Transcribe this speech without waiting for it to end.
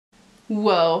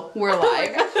Whoa, we're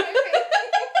live.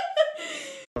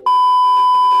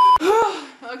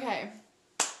 Okay.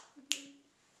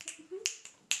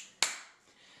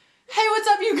 Hey, what's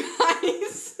up, you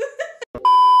guys?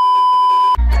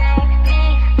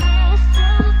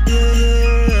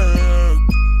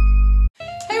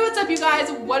 Hey, what's up, you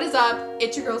guys? What is up?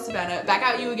 It's your girl Savannah, back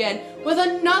at you again with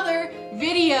another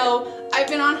video. I've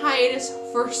been on hiatus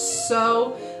for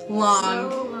so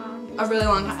long. A really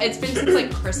long time. It's been since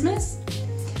like Christmas.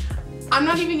 I'm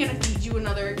not even gonna feed you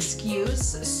another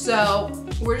excuse, so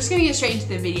we're just gonna get straight into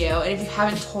the video. And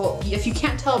if you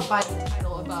can't tell by the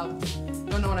title above,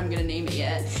 don't know what I'm gonna name it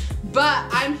yet. But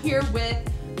I'm here with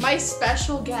my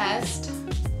special guest,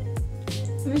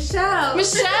 Michelle.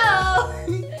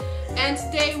 And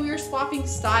today we are swapping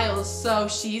styles, so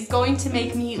she's going to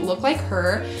make me look like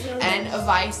her, and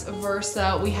vice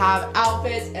versa. We have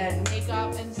outfits and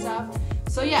makeup and stuff.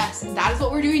 So yes, that is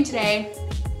what we're doing today.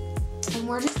 And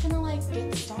we're just gonna like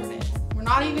get started. We're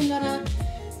not even gonna,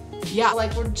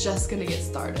 we're just gonna get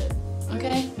started.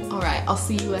 Okay? Alright, I'll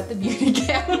see you at the beauty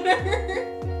counter.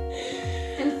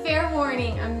 And fair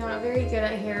warning, I'm not very good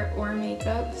at hair or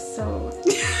makeup, so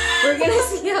we're gonna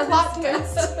see how this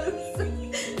goes.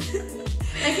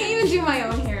 I can't even do my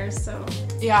own hair, so.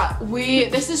 Yeah,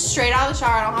 this is straight out of the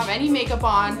shower. I don't have any makeup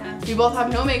on. Yeah. We both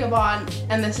have no makeup on,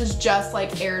 and this is just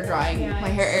like air drying. Yeah, my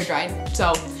hair air dried.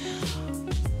 So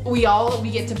we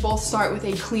get to both start with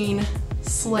a clean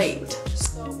slate.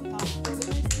 So without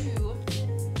further ado,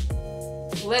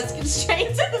 let's get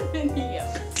straight to the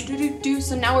video.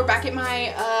 So now we're back at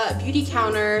my beauty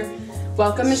counter.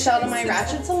 Welcome, Michelle, to my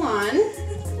Ratchet Salon.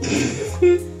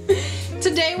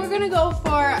 Today we're gonna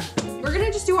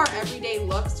just do our everyday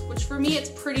looks, which for me it's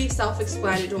pretty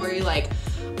self-explanatory. Like,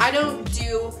 I don't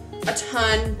do a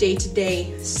ton day to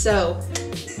day, so.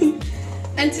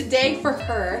 And today for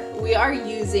her, we are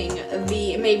using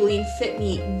the Maybelline Fit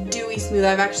Me Dewy Smooth.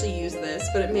 I've actually used this,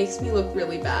 but it makes me look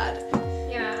really bad.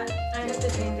 Yeah, I have to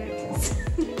change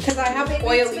it because I have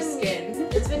oily skin.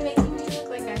 It's been making me look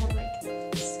like I have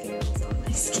like scales on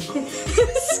my skin.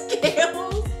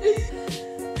 Scales?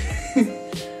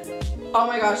 Oh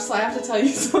my gosh, so I have to tell you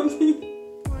something.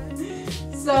 What?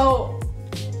 So,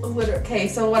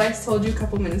 so what I told you a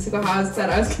couple minutes ago, how I said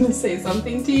I was gonna say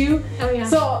something to you. Oh yeah.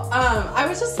 So, I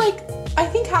was just like, I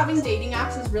think having dating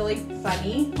apps is really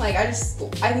funny. Like, I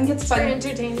think it's fun. They're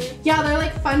entertaining. Yeah, they're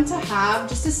like fun to have,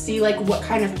 just to see like what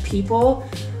kind of people,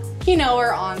 you know,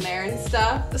 are on there and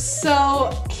stuff.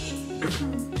 So,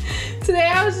 today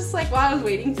I was just like, while I was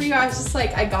waiting for you, I was just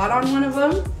like, I got on one of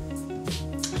them.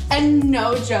 And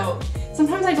no joke,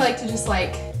 sometimes I like to just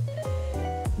like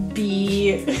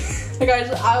be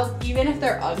like, I'll even if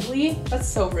they're ugly, that's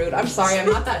so rude, I'm sorry, I'm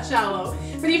not that shallow,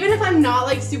 but even if I'm not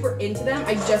like super into them,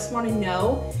 I just want to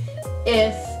know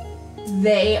if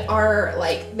they are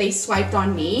like, they swiped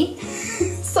on me.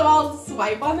 So I'll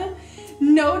swipe on them.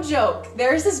 No joke,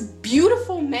 there's this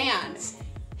beautiful man.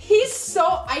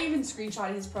 I even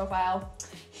screenshotted his profile.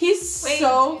 He's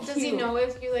so cute. Does he know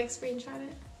if you like screenshot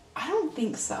it? I don't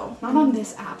think so. Not on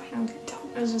this app.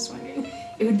 I was just wondering.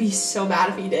 It would be so bad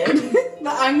if he did.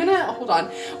 But I'm gonna, hold on.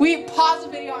 We pause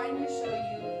the video. I'm gonna show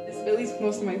you this. At least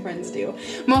most of my friends do.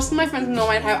 Most of my friends know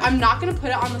my type. I'm not gonna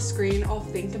put it on the screen. I'll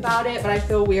think about it, but I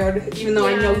feel weird, even though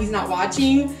I know he's not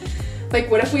watching.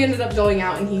 Like, what if we ended up going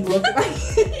out and he looked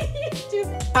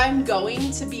like I'm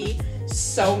going to be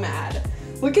so mad.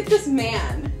 Look at this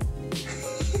man.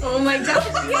 Oh my gosh,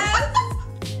 yes!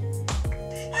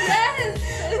 Yes!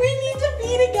 We need to be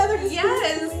together.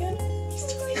 Yes!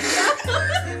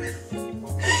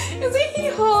 Isn't he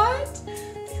hot?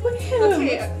 Look at him.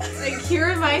 Okay, like he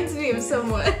reminds me of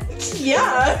someone.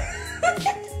 Yeah. That's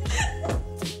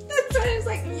why I was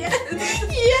like, yes.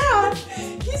 Yeah.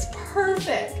 He's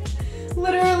perfect.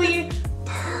 Literally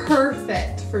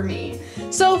perfect for me.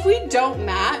 So if we don't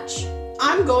match,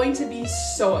 I'm going to be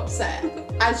so upset,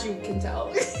 as you can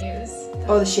tell.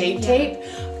 Oh, the Shape Tape?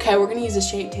 Okay, we're gonna use the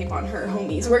Shape Tape on her,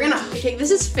 homies. We're gonna take, this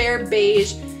is fair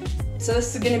beige, so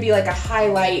this is gonna be like a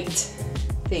highlight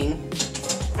thing.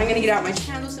 I'm gonna get out my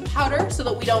translucent powder so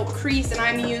that we don't crease, and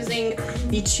I'm using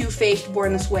the Too Faced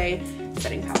Born This Way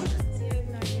setting powder.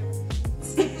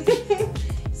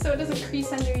 So it doesn't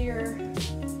crease under your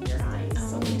eyes.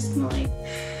 So I'm just gonna like,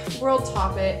 world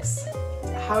topics.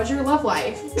 How's your love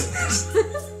life?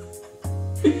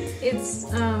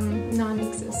 It's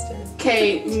non-existent.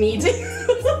 Okay, me too.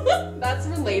 That's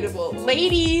relatable.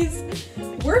 Ladies,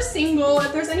 we're single.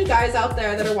 If there's any guys out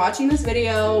there that are watching this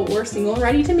video, we're single and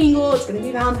ready to mingle. It's gonna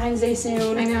be Valentine's Day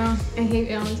soon. I know. I hate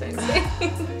Valentine's Day. Do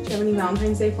you have any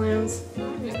Valentine's Day plans?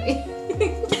 Not really.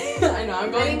 I know,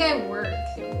 I'm going. I think I work.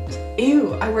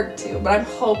 Ew, I work too, but I'm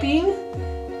hoping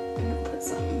I'm gonna put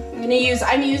some.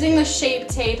 I'm using the Shape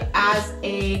Tape as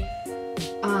a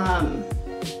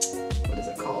what is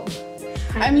it called?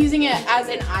 I'm using it as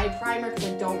an eye primer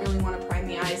because I don't really want to prime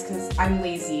the eyes because I'm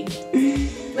lazy.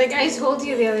 Like I told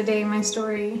you the other day in my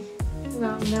story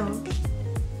about milk.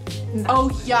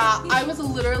 Oh yeah, I was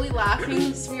literally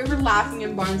laughing. So we were laughing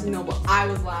in Barnes & Noble. I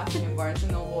was laughing in Barnes &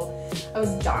 Noble. I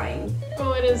was dying.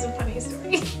 Oh, it is a funny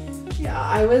story.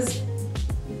 Yeah,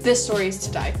 this story is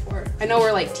to die for. I know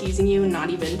we're like teasing you and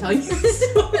not even telling you the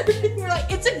story. We're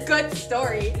like, it's a good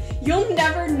story. You'll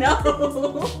never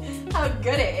know how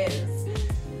good it is.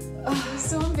 Ugh,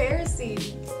 so embarrassing.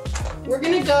 We're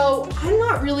gonna go, I'm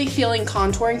not really feeling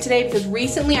contouring today because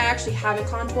recently I actually haven't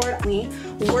contoured.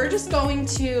 We're just going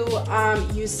to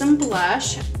use some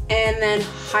blush and then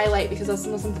highlight because that's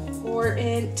the most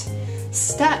important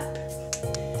step.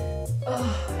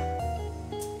 Ugh.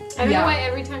 I don't know why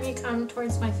every time you come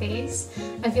towards my face,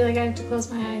 I feel like I have to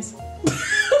close my eyes.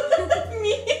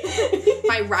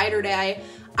 My ride or die.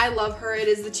 I love her. It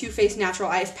is the Too Faced Natural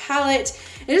Eyes palette.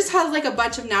 It just has like a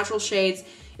bunch of natural shades.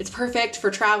 It's perfect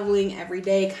for traveling,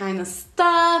 everyday kind of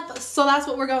stuff. So that's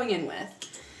what we're going in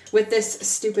with this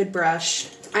stupid brush.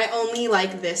 I only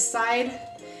like this side.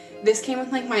 This came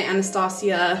with like my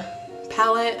Anastasia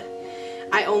palette.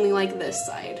 I only like this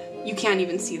side. You can't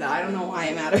even see that. I don't know why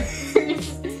it matters.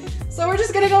 So we're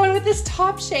just gonna go in with this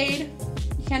top shade.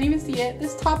 You can't even see it.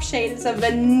 This top shade is a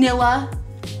vanilla.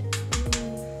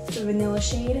 It's a vanilla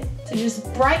shade to just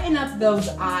brighten up those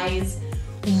eyes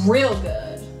real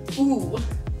good. Ooh.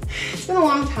 It's been a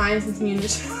long time since me and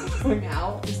Michelle were going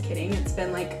out. Just kidding. It's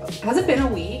been like, has it been a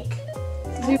week?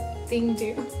 Thing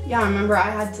too. Yeah, I remember I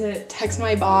had to text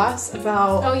my boss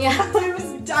about. Oh yeah.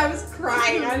 I was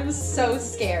crying. I was so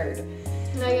scared.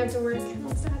 Now you have to work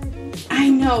on Saturday. I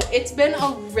know. It's been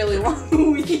a really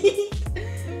long week.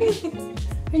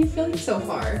 How are you feeling so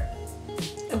far?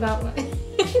 About what?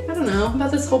 I don't know.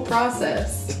 About this whole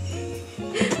process.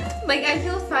 Like I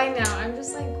feel fine now. I'm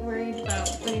just like worried about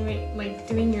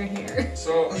doing your hair.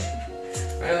 So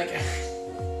I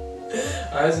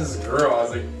asked this girl, I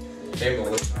was like, hey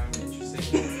Melissa, I'm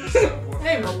interested in your subwoofer.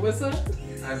 Hey Melissa.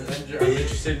 I'm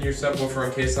interested in your subwoofer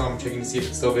in case I'm checking to see if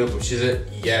it's still available. She said,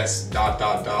 yes, ... Do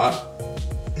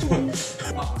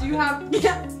you have,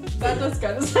 yeah, that does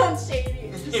kind of sound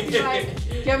shady. Do you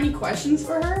have any questions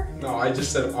for her? No, I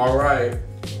just said, alright,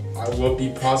 I will be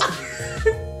possible.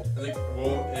 I think,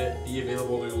 will it be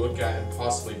available to look at and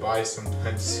possibly buy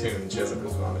sometime soon? She hasn't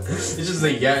responded. It's just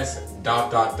a yes, ...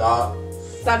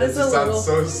 That is a little. Sounds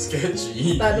so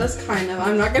sketchy. That does kind of.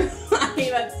 I'm not gonna lie.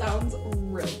 That sounds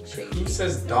real shady. Who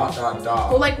says ...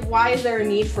 Well, like, why is there a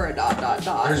need for a ...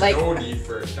 There's like, no need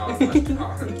for a ...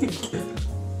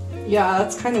 Yeah,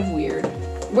 that's kind of weird.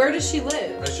 Where does she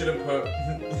live? I should have put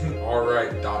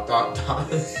alright ...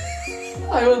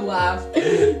 I would laugh if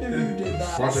you did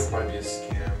that. Watch it probably be a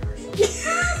scam or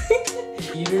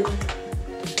something. Either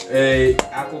a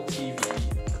Apple TV,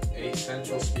 a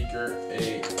central speaker,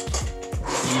 a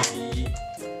TV,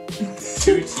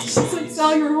 2 TVs, Like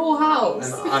sell your whole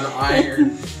house. an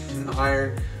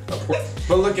iron, a port.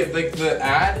 But look at like the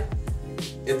ad.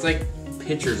 It's like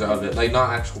pictures of it, like not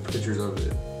actual pictures of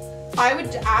it. I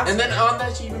would ask. And then on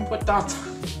that she even put dots.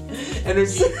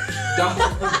 Energy dots.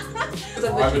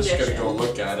 I'm just gonna go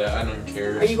look at it. I don't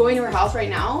care. Are you going to her house right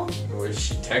now? Or if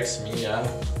she texts me, yeah.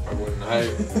 I wouldn't. I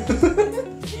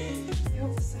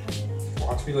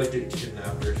watch me like get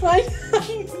kidnapped or something.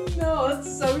 I know,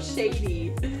 it's so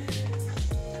shady.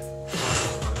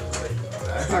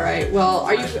 Alright, well,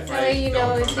 are you You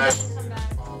know, if you back. come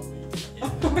back.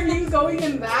 are you going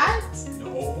in that?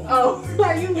 No. Oh,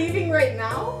 are you leaving right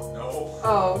now? No.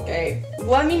 Oh, okay.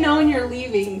 Let me know when you're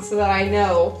leaving so that I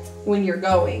know when you're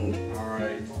going.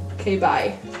 Alright. Okay,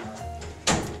 bye.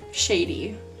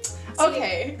 Shady.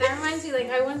 Okay. That reminds me, like,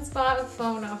 I once bought a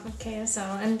phone off of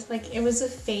KSL, and, like, it was a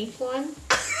fake one.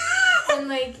 And,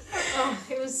 like, oh,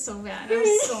 it was so bad. I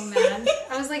was so mad.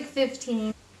 I was, like,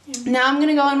 15. Now I'm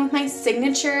gonna go in with my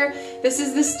signature. This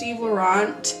is the Steve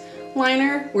Laurent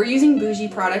liner. We're using bougie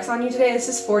products on you today. This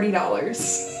is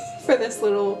 $40 for this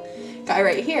little guy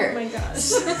right here. Oh my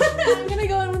gosh. I'm gonna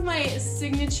go in with my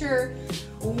signature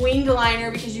winged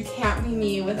liner because you can't be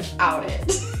me without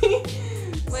it.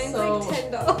 Mine's So-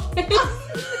 like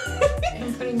 $10.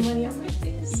 I'm putting money on my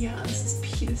face. Yeah, this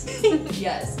is beautiful.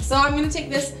 Yes. So I'm gonna take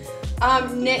this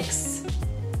NYX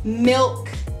Milk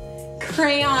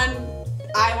Crayon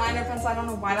eyeliner pencil. I don't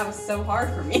know why that was so hard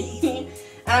for me.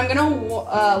 And I'm gonna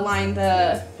line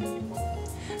the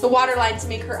waterline to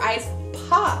make her eyes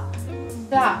pop.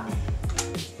 That.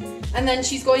 And then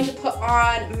she's going to put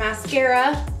on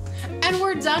mascara. And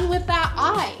we're done with that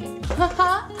eye.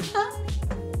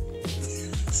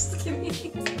 Just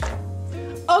kidding.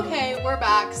 Okay, we're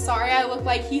back. Sorry I look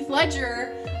like Heath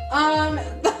Ledger. Our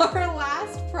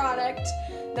last product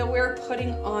that we're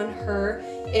putting on her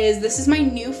is, this is my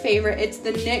new favorite. It's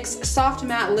the NYX Soft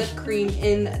Matte Lip Cream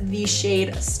in the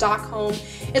shade Stockholm.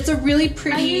 It's a really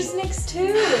pretty... I use NYX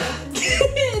too.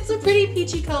 It's a pretty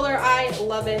peachy color. I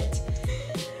love it.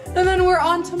 And then we're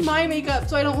on to my makeup,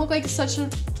 so I don't look like such a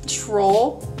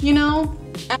troll, you know?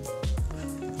 I'm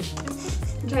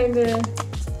trying to...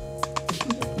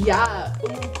 Yeah, ooh,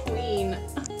 queen.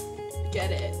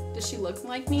 Get it. Does she look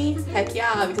like me? Heck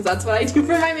yeah, because that's what I do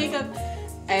for my makeup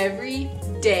every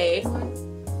day.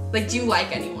 Like, do you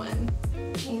like anyone?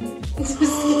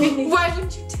 Why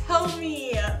wouldn't you tell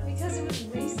me? Because it was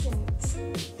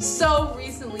recent. So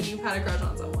recently you've had a crush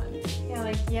on someone. Yeah,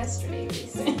 like yesterday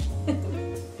recent.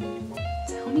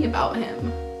 Tell me about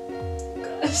him.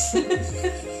 Gosh.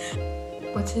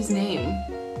 What's his name?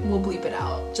 We'll bleep it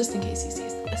out, just in case he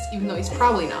sees this, even though he's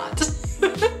probably not.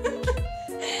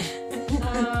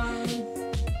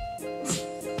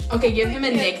 Okay, give him a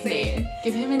nickname.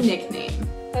 Give him a nickname.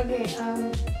 Okay,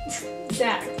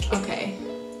 Zach. Okay.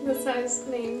 That's not his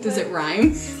name. Does it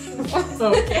rhyme?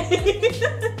 Okay.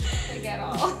 I get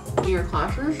all. In your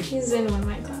classes? He's in one of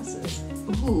my classes.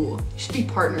 Ooh, you should be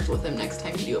partners with him next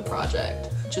time you do a project.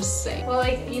 Just saying. Well,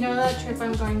 like, you know that trip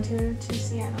I'm going to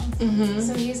Seattle? Mm-hmm.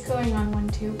 So he's going on one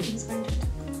too, but he's going to a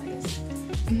different place.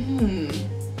 Mm.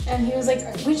 And he was like,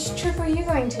 which trip are you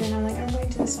going to? And I'm like, I'm going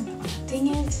to this one. Oh, dang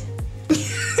it.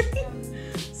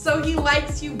 So he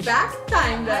likes you back,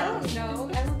 kinda. I don't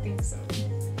know. I don't think so.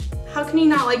 How can he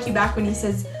not like you back when he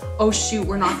says, oh shoot,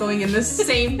 we're not going in the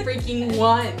same freaking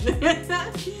one?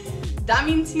 That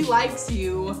means he likes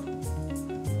you.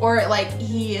 Or like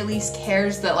he at least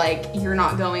cares that like you're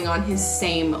not going on his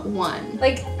same one.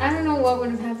 Like, I don't know what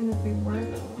would have happened if we were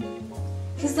though.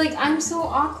 Cause like I'm so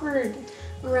awkward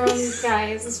around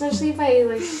guys, especially if I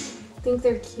like think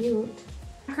they're cute.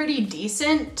 Pretty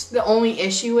decent. The only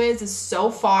issue is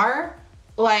so far,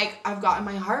 like I've gotten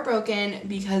my heart broken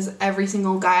because every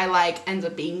single guy I like ends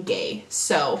up being gay.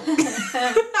 So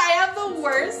I have the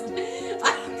worst.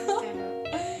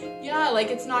 Yeah, like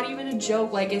it's not even a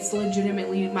joke. Like it's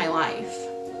legitimately my life.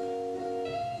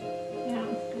 Yeah,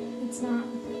 it's not.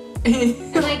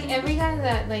 And like every guy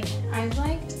that like I've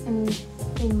liked and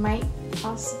they might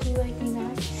possibly like me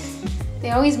back,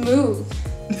 they always move.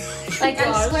 Like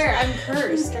I swear I'm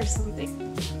cursed or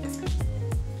something.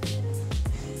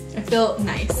 I feel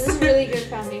nice. This is really good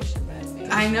foundation, by the way.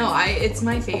 I know. It's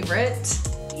my favorite.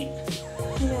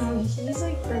 No, he's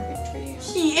like perfect for you.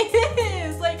 He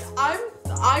is. Like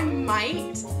I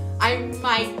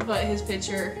might put his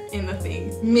picture in the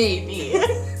thing. Maybe.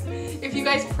 If you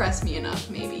guys press me enough,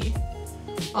 maybe.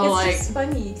 I'll It's just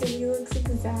funny because he looks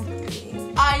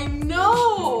exactly. I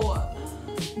know.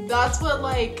 That's what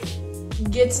like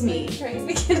gets me. I'm trying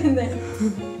to get in there.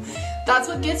 That's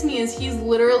what gets me is he's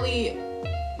literally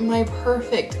my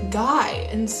perfect guy.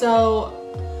 And so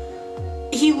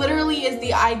he literally is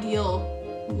the ideal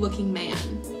looking man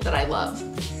that I love.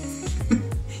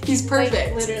 He's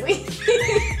perfect. Like, literally.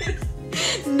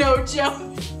 No joke.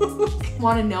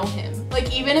 Want to know him.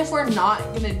 Like even if we're not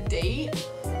gonna date,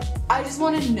 I just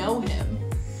want to know him.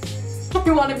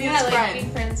 I want to be his like friend. being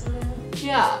friends with him.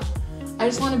 Yeah. I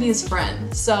just want to be his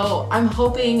friend. So I'm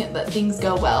hoping that things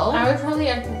go well. I would probably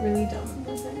act really dumb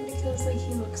with him because like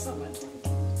he looks so much like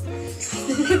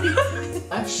him.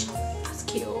 Gosh, that's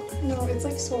cute. No, it's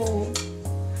like so old.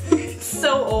 It's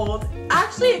so old.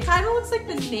 Actually, it kind of looks like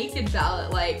the Naked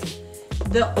ballot, like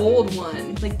the old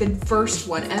one, like the first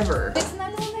one ever. Isn't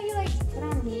that the one that you like put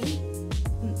on me?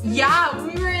 Yeah,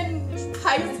 when we were in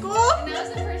high school. And that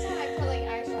was the first time I put like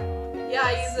eyeshadow on. Yeah,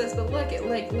 I use this, but look, it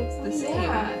like looks the same.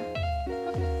 Yeah.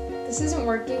 This isn't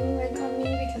working like on me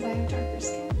because I have darker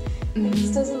skin. It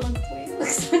just doesn't look the way it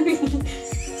looks on me.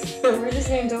 We're just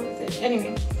gonna go with it.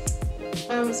 Anyway.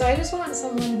 So I just want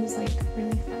someone who's like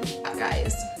really fun.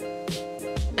 Guys.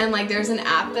 And like there's an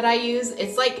app that I use.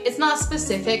 It's like, it's not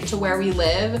specific to where we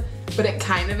live, but it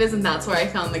kind of is, and that's where I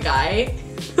found the guy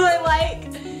I like.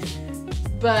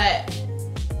 But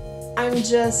I'm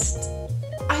just,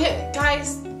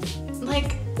 guys,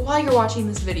 like while you're watching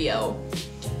this video,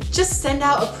 just send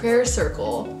out a prayer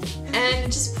circle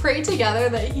and just pray together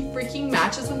that he freaking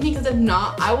matches with me, because if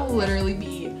not, I will literally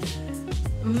be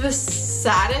the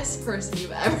saddest person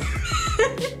you've ever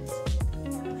met.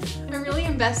 I'm really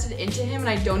invested into him and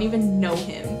I don't even know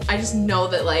him. I just know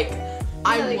that like,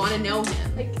 I want to know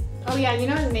him. Like, oh yeah, you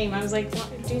know his name. I was like, what?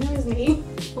 Do you know his name?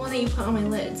 The one that you put on my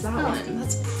lids, that one.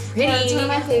 That's pretty. Yeah, it's one of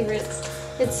my favorites.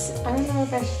 It's, I don't know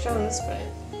if I should show this, but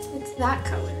it's that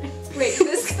color. Wait,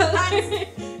 this color.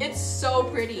 It's so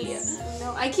pretty.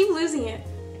 No, I keep losing it.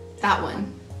 That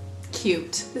one.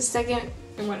 Cute. The second,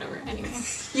 or whatever, anyway.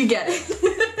 You get it.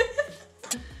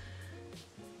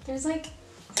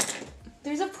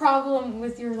 There's a problem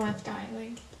with your left eye.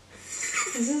 Like,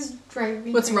 this is driving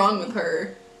me What's crazy. wrong with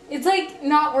her? It's like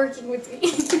not working with me.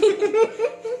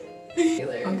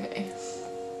 Okay.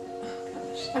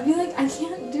 I feel like I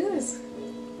can't do this.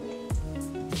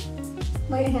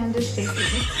 My hand is shaking.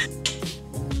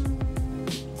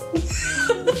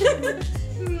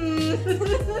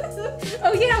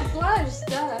 Oh yeah, blush,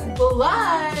 duh.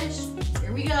 Blush.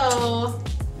 Here we go.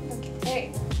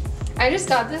 Okay. I just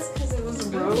got this because it was a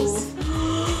rose.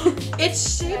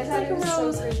 It's I shaped thought like it a was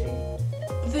rose. so pretty.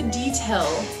 The detail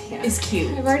Yeah. is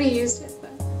cute. I've already used it,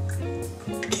 but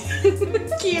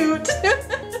Cute.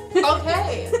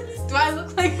 Okay. Do I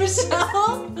look like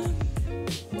Michelle?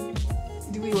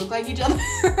 Do we look like each other?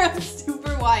 I'm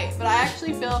super white, but I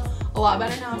actually feel a lot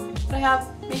better now that I have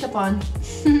makeup on.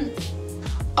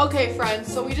 Okay,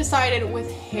 friends, so we decided with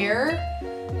hair,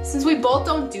 since we both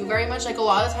don't do very much, like a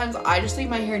lot of times I just leave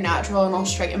my hair natural and I'll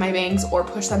straighten my bangs or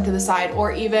push them to the side,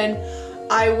 or even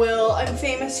I'm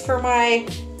famous for my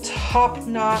top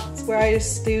knots where I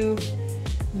just do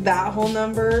that whole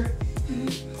number.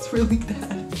 It's really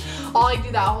bad. I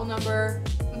do that whole number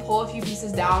and pull a few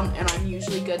pieces down and I'm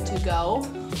usually good to go.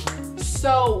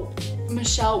 So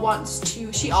Michelle wants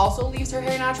to, she also leaves her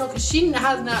hair natural because she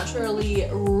has naturally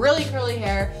really curly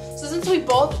hair. So since we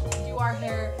both do our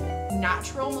hair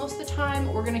natural most of the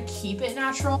time, we're gonna keep it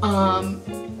natural.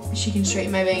 She can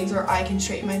straighten my bangs or I can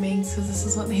straighten my bangs because this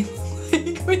is what they look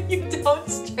like when you don't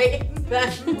straighten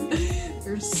them.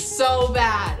 They're so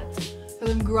bad because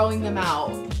I'm growing them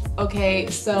out. Okay,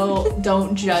 so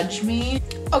don't judge me.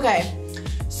 Okay,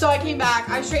 so I came back,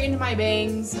 I straightened my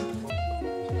bangs.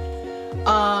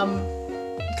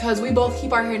 Because we both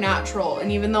keep our hair natural, and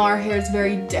even though our hair is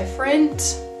very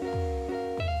different,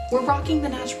 we're rocking the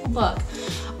natural look.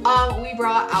 We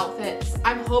brought outfits.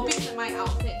 I'm hoping that my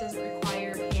outfit doesn't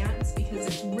require pants because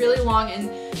it's really long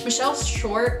and Michelle's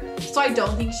short, so I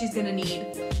don't think she's gonna need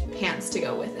pants to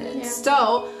go with it. Yeah.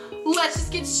 So let's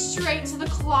just get straight to the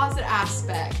closet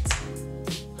aspect.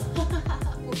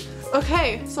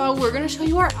 Okay, so we're gonna show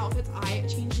you our outfits. I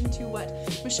changed into what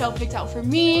Michelle picked out for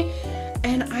me,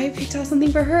 and I picked out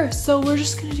something for her. So we're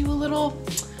just gonna do a little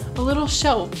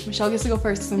show. Michelle gets to go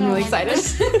first because I'm really excited.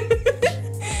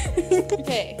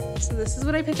 Okay, so this is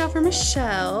what I picked out for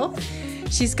Michelle.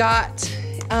 She's got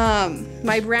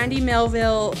my Brandy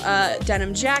Melville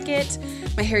denim jacket,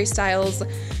 my Harry Styles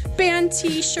band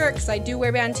t-shirt, because I do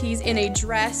wear band tees, in a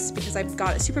dress because I've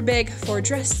got it super big for a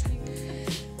dress.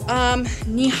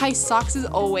 Knee-high socks as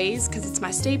always because it's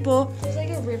my staple. there's like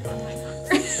a rip on my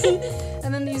Converse.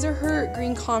 And then these are her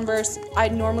green Converse. I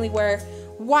normally wear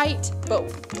white, but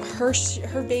her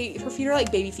feet are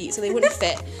like baby feet, so they wouldn't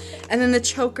fit. And then the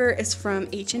choker is from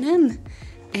H&M,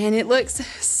 and it looks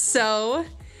so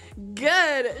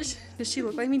good. Does she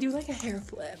look like me? Do like a hair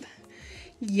flip.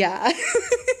 Yeah.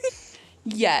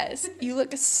 Yes, you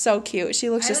look so cute. She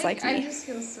looks just like me. I just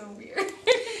feel so weird.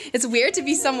 It's weird to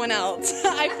be someone else.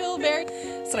 I feel very,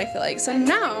 that's what I feel like. So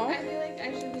now, I feel like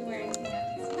I should be wearing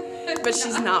pants. but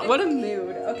she's not. What a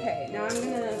mood. Okay, now I'm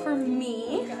gonna, for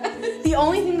me, the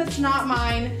only thing that's not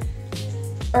mine,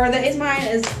 or that is mine,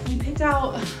 is we picked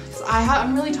out, because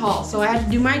I'm really tall, so I had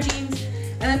to do my jeans,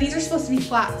 and then these are supposed to be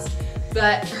flats,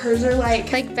 but hers are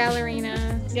like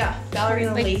ballerina. yeah,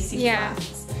 ballerina like, lacy yeah.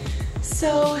 flats.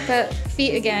 So, But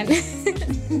feet again.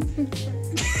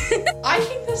 I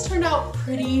think this turned out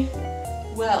pretty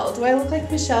well. Do I look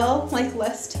like Michelle? Like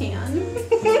less tan?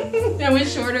 And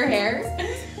with shorter hair?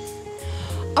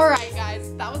 Alright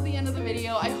guys, that was the end of the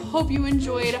video. I hope you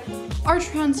enjoyed our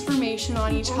transformation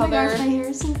on each other. Oh my gosh, my hair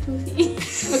is so poofy.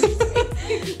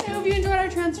 I hope you enjoyed our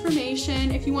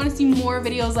transformation. If you want to see more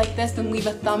videos like this, then leave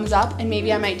a thumbs up and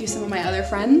maybe I might do some of my other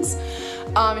friends.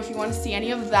 If you want to see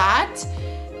any of that.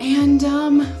 And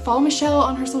follow Michelle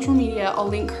on her social media. I'll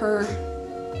link her.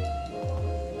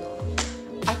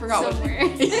 I forgot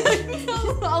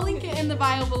what. I'll link it in the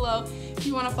bio below if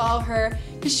you want to follow her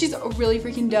because she's really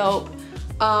freaking dope.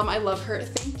 I love her.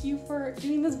 Thank you for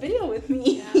doing this video with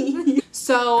me. Yeah.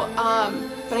 So,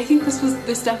 but I think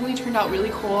this definitely turned out really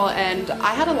cool, and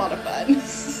I had a lot of fun.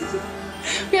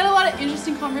 We had a lot of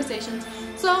interesting conversations.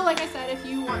 So, like I said, if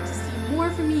you want to see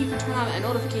more from me, you can turn on that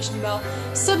notification bell,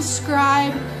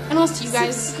 subscribe, and I'll see you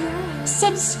guys.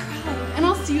 Subscribe, and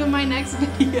I'll see you in my next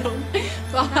video.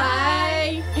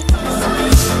 Bye.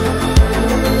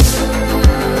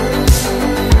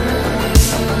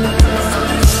 Bye.